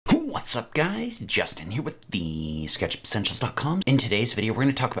What's up guys, Justin here with TheSketchUpEssentials.com. In today's video, we're going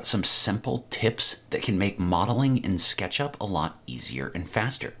to talk about some simple tips that can make modeling in SketchUp a lot easier and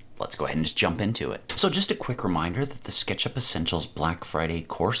faster. Let's go ahead and just jump into it. So just a quick reminder that the SketchUp Essentials Black Friday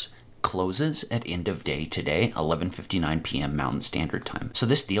course closes at end of day today, 11:59 p.m. Mountain Standard Time. So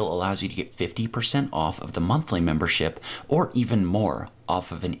this deal allows you to get 50% off of the monthly membership or even more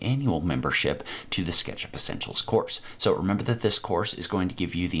off of an annual membership to the SketchUp Essentials course. So remember that this course is going to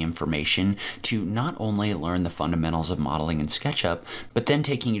give you the information to not only learn the fundamentals of modeling in SketchUp, but then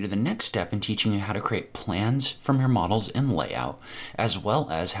taking you to the next step and teaching you how to create plans from your models in Layout, as well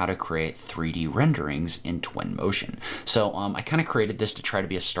as how to create 3D renderings in Twinmotion. So I kind of created this to try to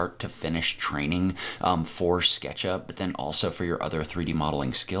be a start to finish training for SketchUp, but then also for your other 3D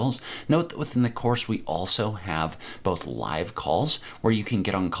modeling skills. Note that within the course, we also have both live calls where you can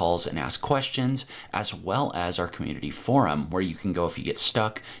get on calls and ask questions, as well as our community forum where you can go if you get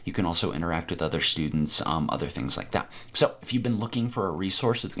stuck. You can also interact with other students, other things like that. So if you've been looking for a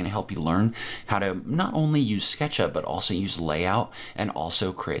resource that's going to help you learn how to not only use SketchUp, but also use Layout and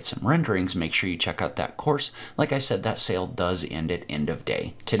also create some renderings, make sure you check out that course. Like I said, that sale does end at end of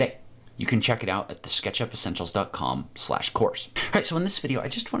day today. You can check it out at TheSketchUpEssentials.com/course. All right, so in this video, I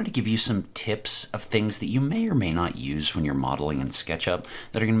just wanted to give you some tips of things that you may or may not use when you're modeling in SketchUp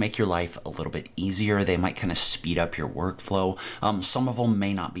that are going to make your life a little bit easier. They might kind of speed up your workflow. Some of them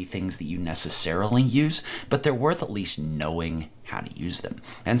may not be things that you necessarily use, but they're worth at least knowing how to use them.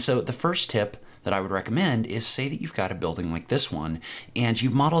 And so the first tip that I would recommend is, say that you've got a building like this one and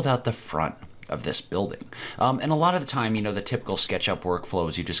you've modeled out the front of this building. And a lot of the time, you know, the typical SketchUp workflow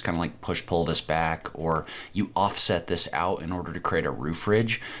is you just kind of like pull this back, or you offset this out in order to create a roof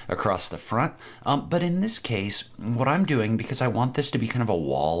ridge across the front. But in this case, what I'm doing, because I want this to be kind of a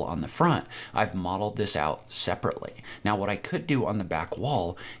wall on the front, I've modeled this out separately. Now, what I could do on the back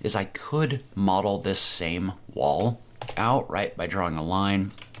wall is I could model this same wall out, right, by drawing a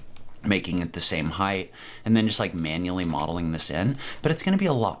line, making it the same height, and then just like manually modeling this in. But it's going to be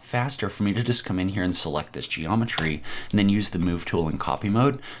a lot faster for me to just come in here and select this geometry and then use the move tool in copy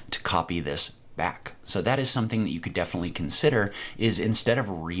mode to copy this back. So that is something that you could definitely consider, is instead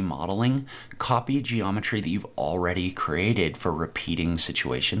of remodeling, copy geometry that you've already created for repeating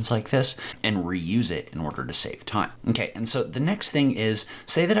situations like this and reuse it in order to save time. Okay, and so the next thing is,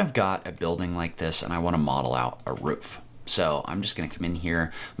 say that I've got a building like this and I want to model out a roof. So I'm just going to come in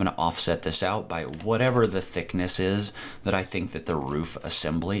here, I'm going to offset this out by whatever the thickness is that I think that the roof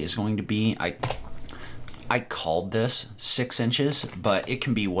assembly is going to be. I called this 6 inches, but it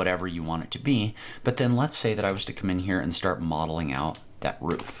can be whatever you want it to be. But then let's say that I was to come in here and start modeling out that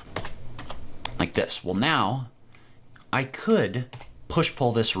roof like this. Well, now I could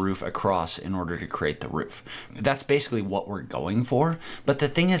push-pull this roof across in order to create the roof. That's basically what we're going for. But the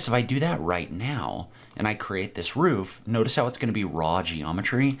thing is, if I do that right now and I create this roof, notice how it's going to be raw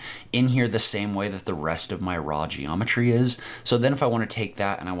geometry in here the same way that the rest of my raw geometry is. So then if I want to take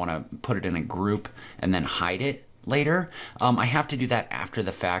that and I want to put it in a group and then hide it later, I have to do that after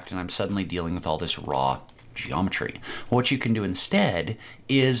the fact, and I'm suddenly dealing with all this raw geometry. What you can do instead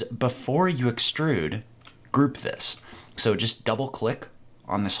is, before you extrude, group this. So just double click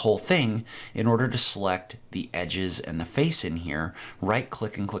on this whole thing in order to select the edges and the face in here, right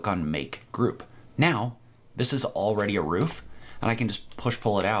click and click on make group. Now, this is already a roof, and I can just push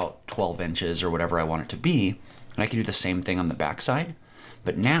pull it out 12 inches or whatever I want it to be, and I can do the same thing on the back side.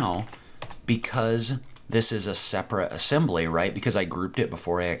 But now, because this is a separate assembly, right, because I grouped it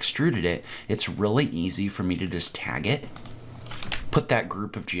before I extruded it, it's really easy for me to just tag it, put that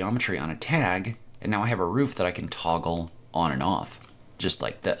group of geometry on a tag, and now I have a roof that I can toggle on and off, just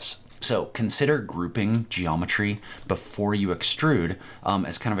like this. So consider grouping geometry before you extrude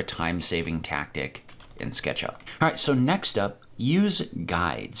as kind of a time-saving tactic in SketchUp. All right, so next up, use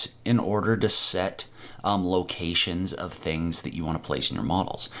guides in order to set locations of things that you want to place in your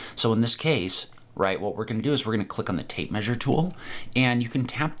models. So in this case, right, what we're going to do is we're going to click on the tape measure tool, and you can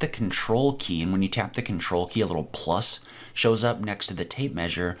tap the control key, and when you tap the control key, a little plus shows up next to the tape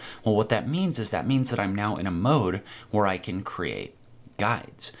measure. Well, what that means is that I'm now in a mode where I can create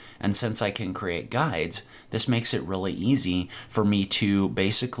guides. And since I can create guides, this makes it really easy for me to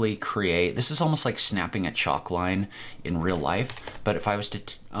basically create, this is almost like snapping a chalk line in real life, but if I was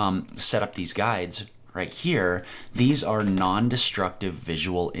to set up these guides right here, these are non-destructive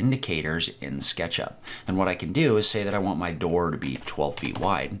visual indicators in SketchUp. And what I can do is say that I want my door to be 12 feet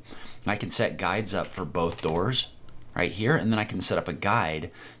wide. I can set guides up for both doors right here, and then I can set up a guide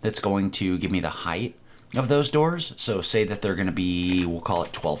that's going to give me the height of those doors. So say that they're going to be, we'll call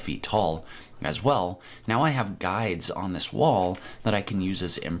it 12 feet tall as well. Now I have guides on this wall that I can use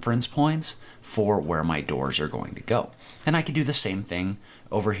as inference points for where my doors are going to go. And I can do the same thing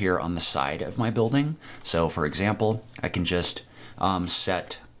over here on the side of my building. So for example, I can just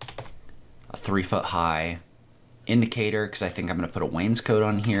set a 3-foot high indicator, because I think I'm going to put a wainscot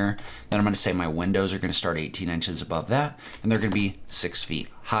on here. Then I'm going to say my windows are going to start 18 inches above that, and they're going to be 6 feet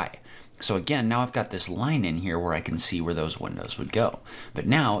high. So again, now I've got this line in here where I can see where those windows would go. But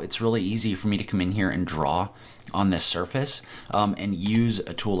now it's really easy for me to come in here and draw on this surface and use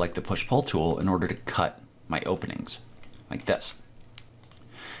a tool like the push-pull tool in order to cut my openings, like this.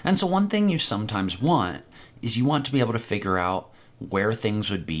 And so one thing you sometimes want is you want to be able to figure out where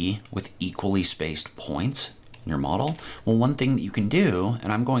things would be with equally spaced points in your model. Well, one thing that you can do,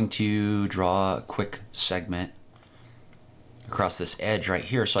 and I'm going to draw a quick segment across this edge right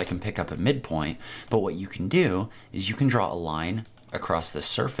here so I can pick up a midpoint, but what you can do is you can draw a line across this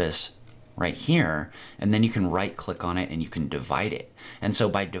surface right here, and then you can right click on it and you can divide it. And so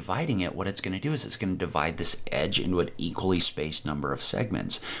by dividing it, what it's going to do is it's going to divide this edge into an equally spaced number of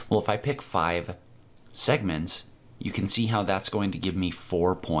segments. Well, if I pick 5 segments, you can see how that's going to give me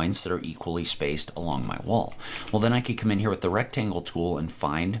 4 points that are equally spaced along my wall. Well, then I could come in here with the rectangle tool and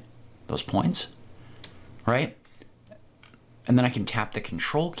find those points, right? And then I can tap the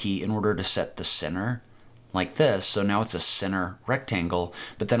control key in order to set the center like this. So now it's a center rectangle,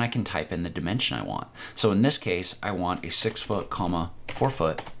 but then I can type in the dimension I want. So in this case, I want a 6-foot,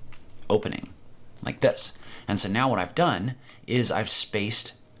 4-foot opening like this. And so now what I've done is I've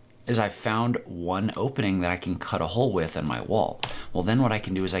found one opening that I can cut a hole with in my wall. Well, then what I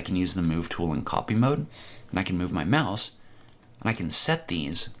can do is I can use the move tool in copy mode, and I can move my mouse, and I can set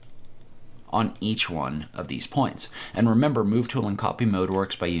these on each one of these points. And remember, move tool in copy mode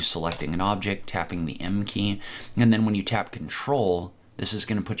works by you selecting an object, tapping the M key, and then when you tap control, this is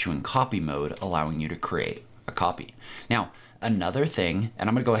going to put you in copy mode, allowing you to create a copy. Now, another thing, and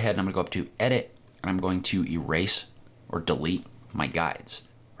I'm going to go ahead and I'm going to go up to edit, and I'm going to erase or delete my guides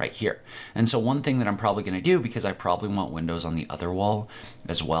right here. And so one thing that I'm probably going to do, because I probably want windows on the other wall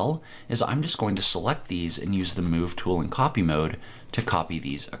as well, is I'm just going to select these and use the move tool in copy mode to copy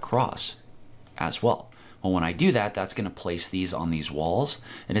these across as well. Well, when I do that, that's going to place these on these walls,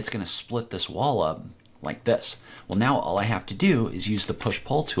 and it's going to split this wall up like this. Well, now all I have to do is use the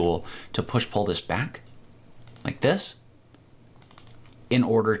push-pull tool to push-pull this back like this in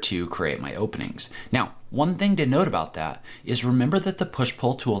order to create my openings. Now, one thing to note about that is remember that the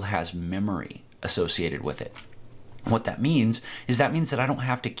push-pull tool has memory associated with it. What that means is that I don't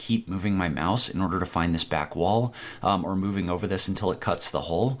have to keep moving my mouse in order to find this back wall or moving over this until it cuts the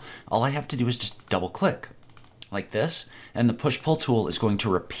hole. All I have to do is just double click like this, and the push-pull tool is going to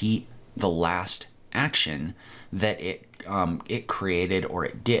repeat the last action that it created or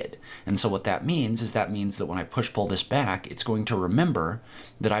it did. And so what that means is that when I push-pull this back, it's going to remember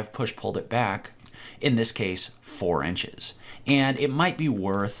that I've push-pulled it back, in this case, 4 inches. And it might be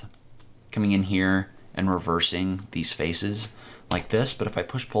worth coming in here and reversing these faces like this, but if I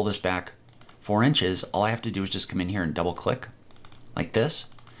push-pull this back 4 inches, all I have to do is just come in here and double-click like this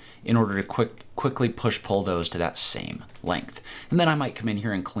in order to quickly push-pull those to that same length. And then I might come in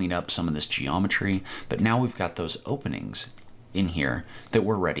here and clean up some of this geometry, but now we've got those openings in here that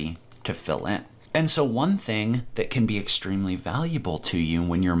we're ready to fill in. And so one thing that can be extremely valuable to you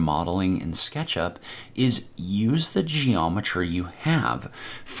when you're modeling in SketchUp is use the geometry you have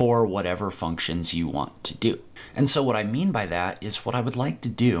for whatever functions you want to do. And so what I mean by that is what I would like to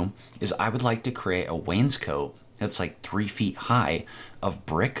do is I would like to create a wainscot that's like 3 feet high of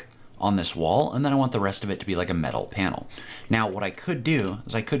brick on this wall, and then I want the rest of it to be like a metal panel. Now what I could do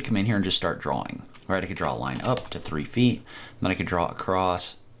is I could come in here and just start drawing. Right, I could draw a line up to 3 feet, and then I could draw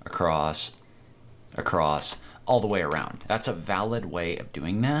across, all the way around. That's a valid way of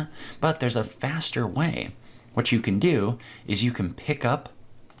doing that, but there's a faster way. What you can do is you can pick up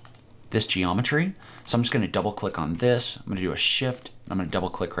this geometry. So I'm just going to double click on this. I'm going to do a shift. I'm going to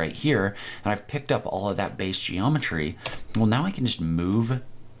double click right here, and I've picked up all of that base geometry. Well, now I can just move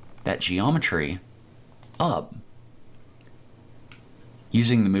that geometry up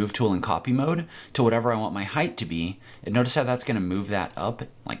using the move tool in copy mode to whatever I want my height to be. And notice how that's going to move that up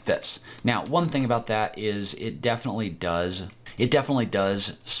like this. Now, one thing about that is it definitely does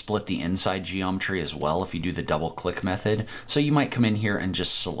split the inside geometry as well if you do the double click method. So you might come in here and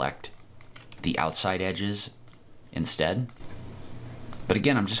just select the outside edges instead. But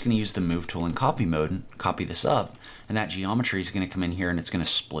again, I'm just going to use the move tool in copy mode, copy this up, and that geometry is going to come in here and it's going to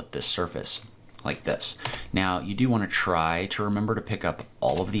split this surface like this. Now, you do want to try to remember to pick up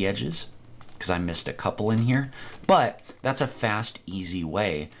all of the edges because I missed a couple in here, but that's a fast, easy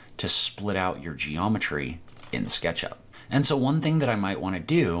way to split out your geometry in SketchUp. And so one thing that I might want to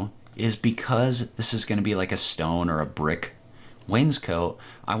do is, because this is going to be like a stone or a brick wainscot,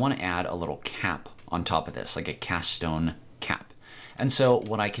 I want to add a little cap on top of this, like a cast stone cap. And so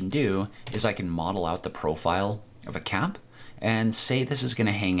what I can do is I can model out the profile of a cap and say this is going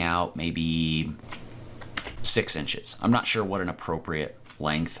to hang out maybe 6 inches. I'm not sure what an appropriate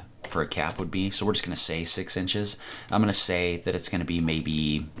length for a cap would be, so we're just going to say 6 inches. I'm going to say that it's going to be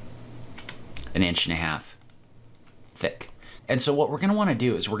maybe 1.5 inches thick. And so what we're going to want to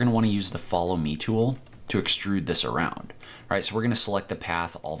do is we're going to want to use the Follow Me tool to extrude this around. All right, so we're going to select the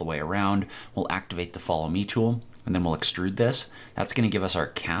path all the way around. We'll activate the Follow Me tool, and then we'll extrude this. That's going to give us our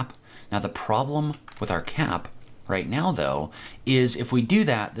cap. Now the problem with our cap right now, though, is if we do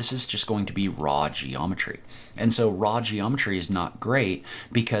that, this is just going to be raw geometry. And so raw geometry is not great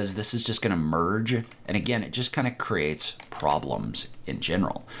because this is just going to merge. And again, it just kind of creates problems in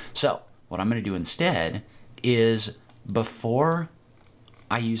general. So what I'm going to do instead is, before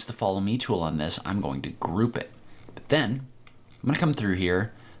I use the Follow Me tool on this, I'm going to group it. But then I'm going to come through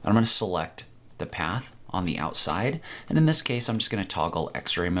here and I'm going to select the path on the outside. And in this case, I'm just going to toggle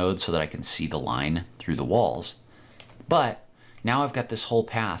X-ray mode so that I can see the line through the walls. But now I've got this whole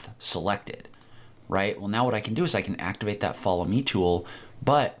path selected, right? Well, now what I can do is I can activate that Follow Me tool,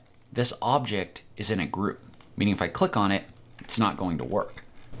 but this object is in a group, meaning if I click on it, it's not going to work.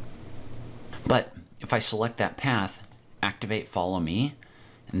 But if I select that path, activate Follow Me,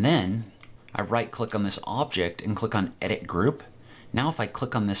 and then I right click on this object and click on Edit Group. Now if I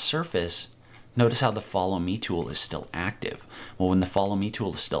click on this surface, notice how the Follow Me tool is still active. Well, when the Follow Me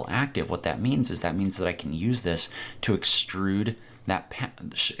tool is still active, what that means is that I can use this to extrude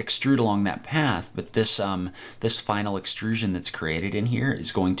along that path, but this this final extrusion that's created in here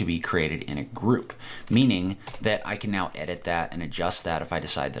is going to be created in a group, meaning that I can now edit that and adjust that if I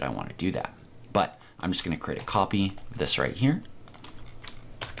decide that I want to do that. But I'm just going to create a copy of this right here.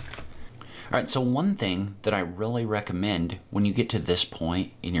 All right, so one thing that I really recommend when you get to this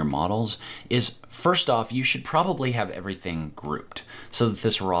point in your models is, first off, you should probably have everything grouped so that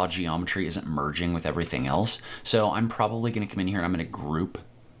this raw geometry isn't merging with everything else. So I'm probably going to come in here and I'm going to group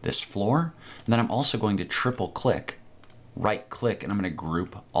this floor. And then I'm also going to triple click, right click, and I'm going to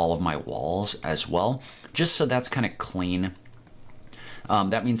group all of my walls as well, just so that's kind of clean.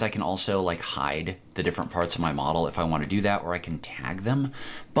 That means I can also like hide the different parts of my model if I want to do that, or I can tag them.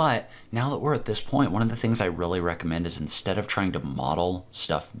 But now that we're at this point, one of the things I really recommend is, instead of trying to model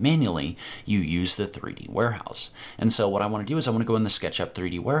stuff manually, you use the 3D warehouse. And so what I want to do is I want to go in the SketchUp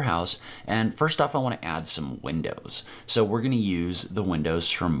 3D warehouse, and first off I want to add some windows. So we're going to use the windows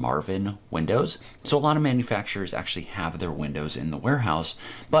from Marvin Windows. So a lot of manufacturers actually have their windows in the warehouse,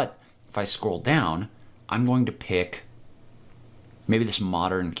 but if I scroll down, I'm going to pick maybe this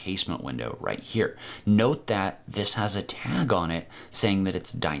modern casement window right here. Note that this has a tag on it saying that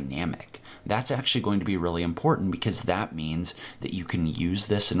it's dynamic. That's actually going to be really important, because that means that you can use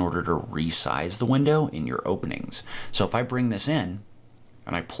this in order to resize the window in your openings. So if I bring this in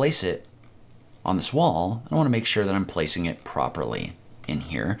and I place it on this wall, I want to make sure that I'm placing it properly in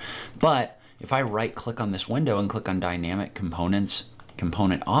here. But if I right click on this window and click on Dynamic Components,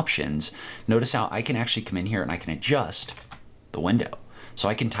 Component Options, notice how I can actually come in here and I can adjust the window. So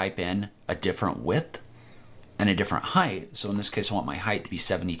I can type in a different width and a different height. So in this case, I want my height to be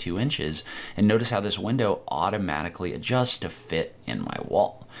 72 inches. And notice how this window automatically adjusts to fit in my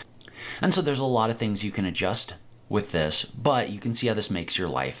wall. And so there's a lot of things you can adjust with this, but you can see how this makes your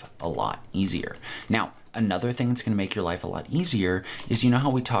life a lot easier. Now, another thing that's going to make your life a lot easier is, you know how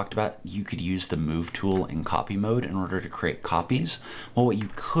we talked about you could use the Move tool in copy mode in order to create copies? Well, what you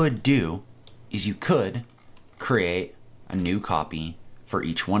could do is you could create a new copy for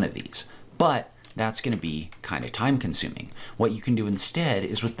each one of these, but that's going to be kind of time consuming. What you can do instead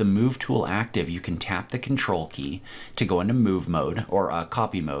is, with the Move tool active, you can tap the Control key to go into Move mode or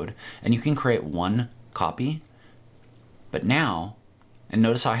copy mode, and you can create one copy. But now, and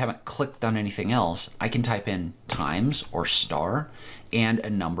notice how I haven't clicked on anything else, I can type in times or star and a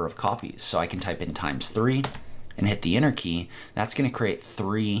number of copies. So I can type in ×3 and hit the Enter key. That's going to create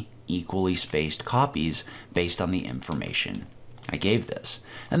 3 equally spaced copies based on the information I gave this.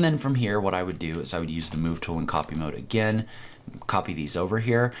 And then from here, what I would do is I would use the Move tool in copy mode again, copy these over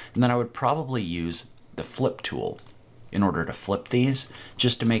here, and then I would probably use the Flip tool in order to flip these,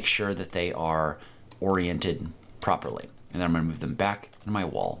 just to make sure that they are oriented properly. And then I'm going to move them back in my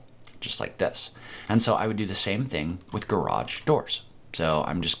wall, just like this. And so I would do the same thing with garage doors. So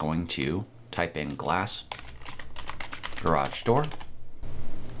I'm just going to type in glass garage door.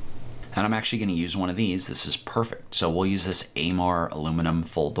 And I'm actually going to use one of these. This is perfect. So we'll use this Amar aluminum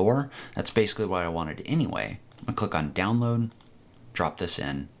full door. That's basically what I wanted anyway. I'm going to click on download, drop this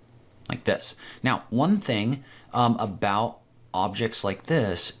in like this. Now, one thing about objects like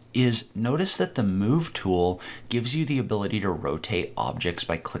this is notice that the move tool gives you the ability to rotate objects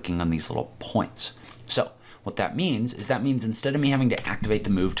by clicking on these little points. So what that means is instead of me having to activate the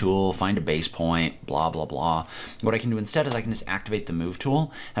move tool, find a base point, blah, blah, blah, what I can do instead is I can just activate the move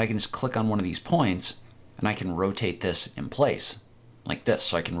tool and I can just click on one of these points and I can rotate this in place like this.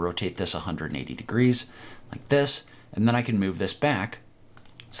 So I can rotate this 180 degrees like this, and then I can move this back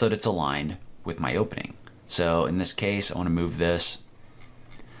so that it's aligned with my opening. So in this case, I want to move this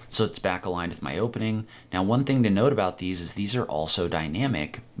so it's back aligned with my opening. Now, one thing to note about these is these are also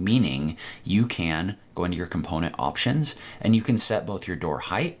dynamic, meaning you can go into your component options and you can set both your door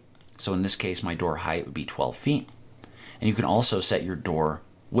height. So in this case, my door height would be 12 feet. And you can also set your door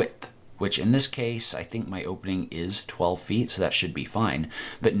width, which in this case, I think my opening is 12 feet, so that should be fine.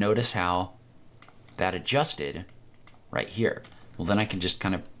 But notice how that adjusted right here. Well, then I can just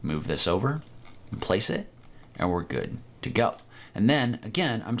kind of move this over and place it, and we're good to go. And then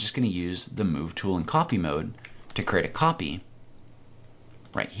again, I'm just going to use the move tool in copy mode to create a copy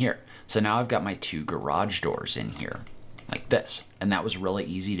right here. So now I've got my two garage doors in here like this. And that was really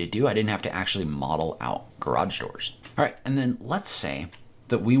easy to do. I didn't have to actually model out garage doors. All right, and then let's say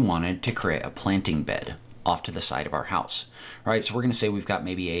that we wanted to create a planting bed off to the side of our house. All right, so we're going to say we've got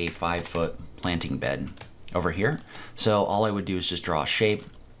maybe a 5-foot planting bed over here. So all I would do is just draw a shape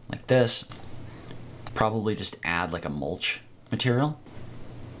like this. Probably just add like a mulch material,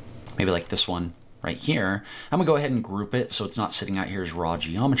 maybe like this one right here. I'm gonna go ahead and group it so it's not sitting out here as raw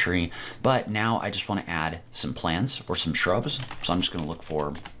geometry, but now I just want to add some plants or some shrubs. So I'm just going to look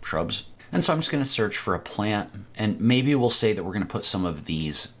for shrubs. And so I'm just going to search for a plant, and maybe we'll say that we're going to put some of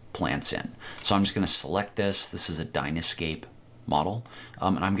these plants in. So I'm just going to select this. This is a Dynascape model,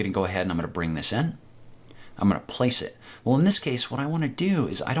 and I'm going to go ahead and I'm going to bring this in. I'm going to place it. Well, in this case, what I want to do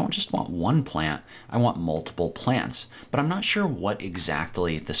is I don't just want one plant, I want multiple plants, but I'm not sure what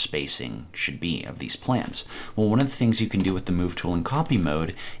exactly the spacing should be of these plants. Well, one of the things you can do with the move tool in copy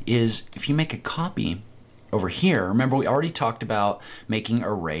mode is if you make a copy over here, remember we already talked about making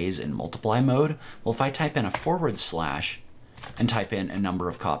arrays in multiply mode. Well, if I type in a / and type in a number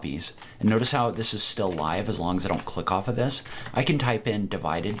of copies, and notice how this is still live as long as I don't click off of this, I can type in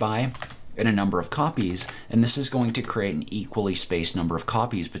divided by in a number of copies, and this is going to create an equally spaced number of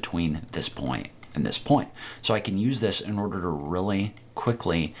copies between this point and this point. So I can use this in order to really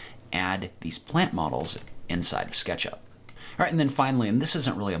quickly add these plant models inside of SketchUp. All right, and then finally, and this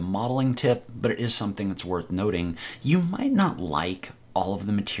isn't really a modeling tip, but it is something that's worth noting, you might not like all of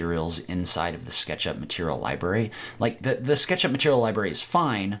the materials inside of the SketchUp material library. Like the SketchUp material library is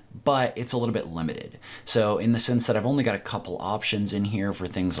fine, but it's a little bit limited. So in the sense that I've only got a couple options in here for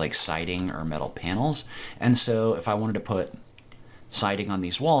things like siding or metal panels. And so if I wanted to put siding on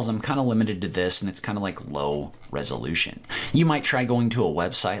these walls, I'm kind of limited to this, and it's kind of like low resolution. You might try going to a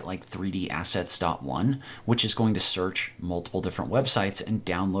website like 3dassets.one, which is going to search multiple different websites and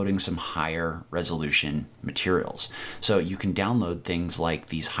downloading some higher resolution materials. So you can download things like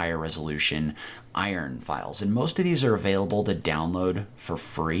these higher resolution iron files, and most of these are available to download for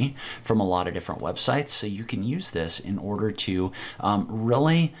free from a lot of different websites. So you can use this in order to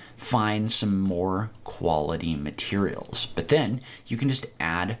really find some more quality materials. But then you can just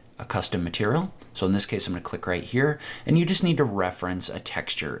add a custom material. So in this case, I'm going to click right here, and you just need to reference a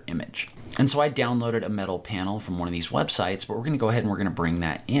texture image. And so I downloaded a metal panel from one of these websites, but we're going to go ahead and we're going to bring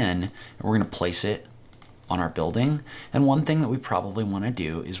that in, and we're going to place it on our building. And one thing that we probably want to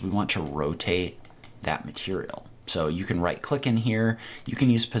do is we want to rotate that material. So you can right click in here, you can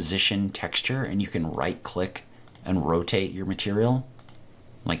use position texture, and you can right click and rotate your material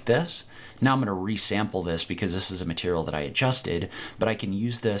like this. Now I'm going to resample this because this is a material that I adjusted, but I can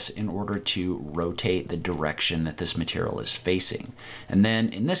use this in order to rotate the direction that this material is facing. And then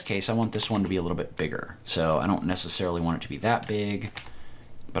in this case, I want this one to be a little bit bigger. So I don't necessarily want it to be that big,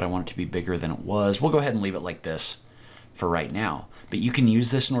 but I want it to be bigger than it was. We'll go ahead and leave it like this for right now. But you can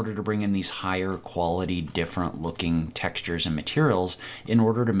use this in order to bring in these higher quality, different looking textures and materials in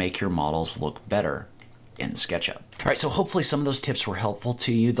order to make your models look better in SketchUp. All right, so hopefully some of those tips were helpful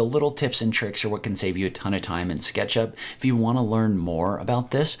to you. The little tips and tricks are what can save you a ton of time in SketchUp. If you want to learn more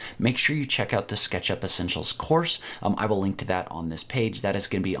about this, make sure you check out the SketchUp Essentials course. I will link to that on this page. That is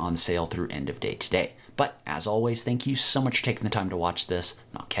going to be on sale through end of day today. But as always, thank you so much for taking the time to watch this,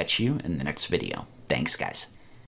 and I'll catch you in the next video. Thanks, guys.